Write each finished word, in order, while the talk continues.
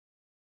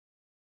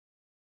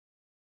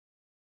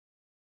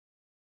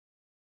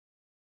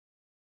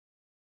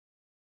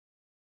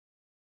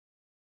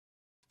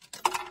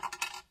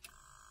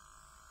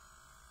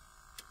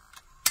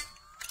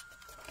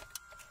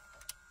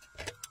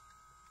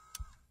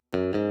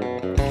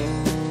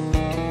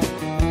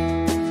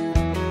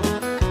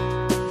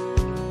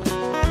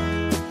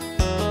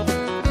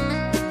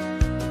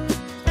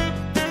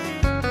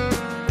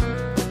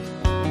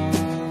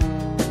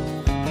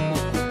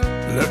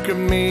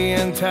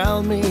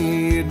tell me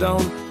you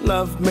don't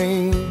love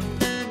me.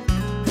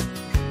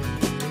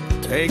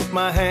 Take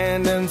my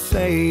hand and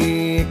say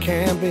it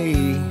can't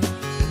be.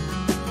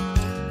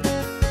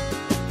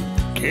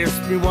 Kiss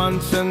me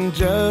once and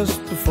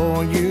just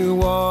before you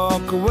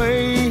walk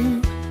away,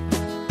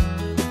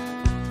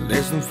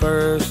 listen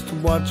first to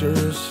what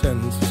your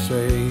senses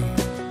say.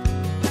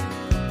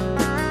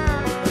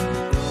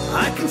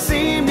 I can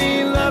see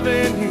me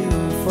loving you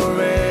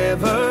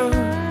forever.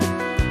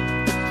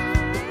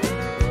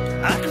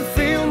 I can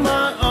feel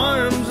my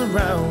arms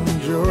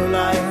around your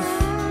life.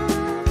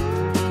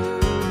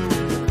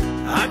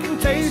 I can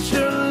taste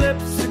your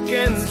lips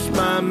against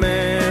my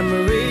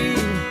memory.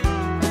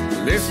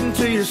 Listen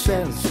to your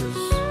senses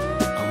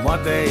and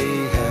what they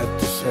have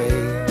to say.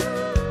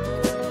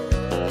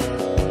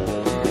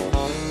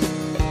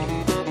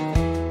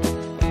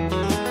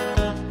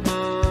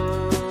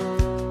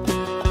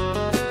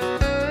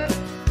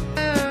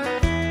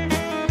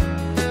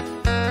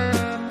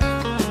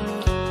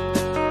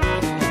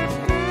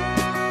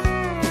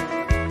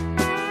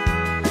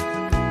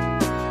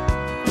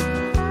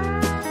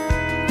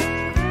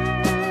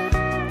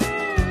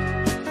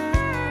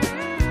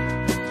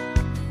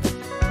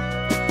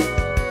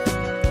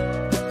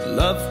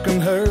 Love can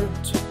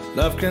hurt,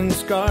 love can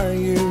scar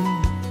you.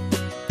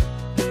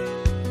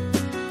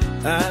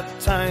 At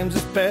times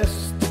it's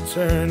best to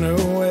turn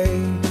away.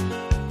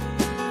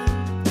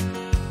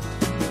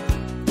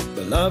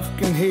 But love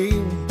can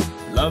heal,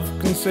 love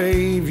can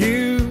save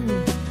you.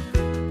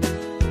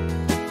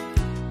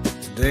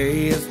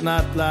 Today is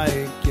not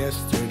like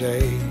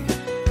yesterday.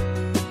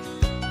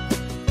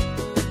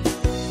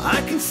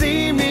 I can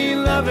see me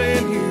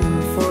loving you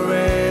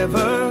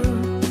forever.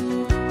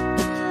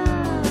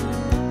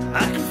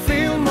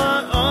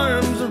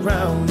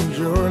 Around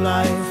your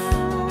life,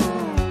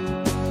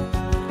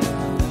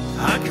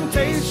 I can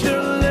taste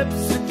your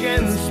lips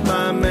against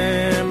my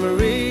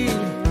memory.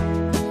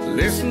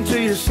 Listen to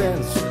your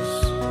senses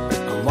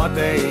and what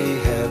they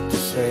have to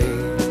say.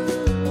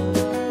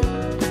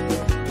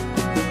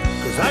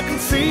 'Cause I can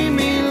see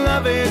me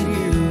loving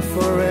you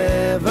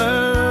forever.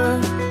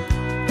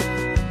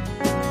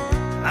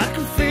 I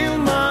can feel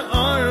my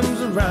arms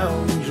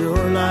around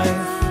your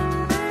life.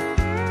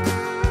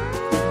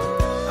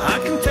 I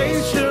can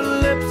taste your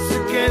lips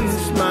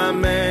against my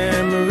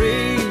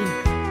memory.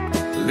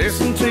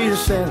 Listen to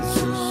your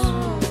senses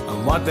and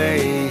what they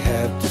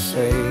have to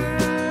say.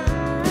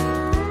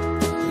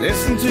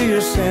 Listen to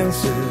your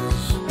senses,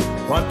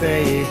 what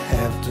they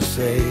have to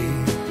say.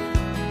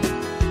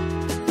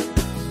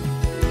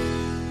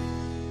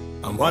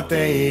 And what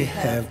they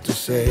have to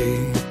say.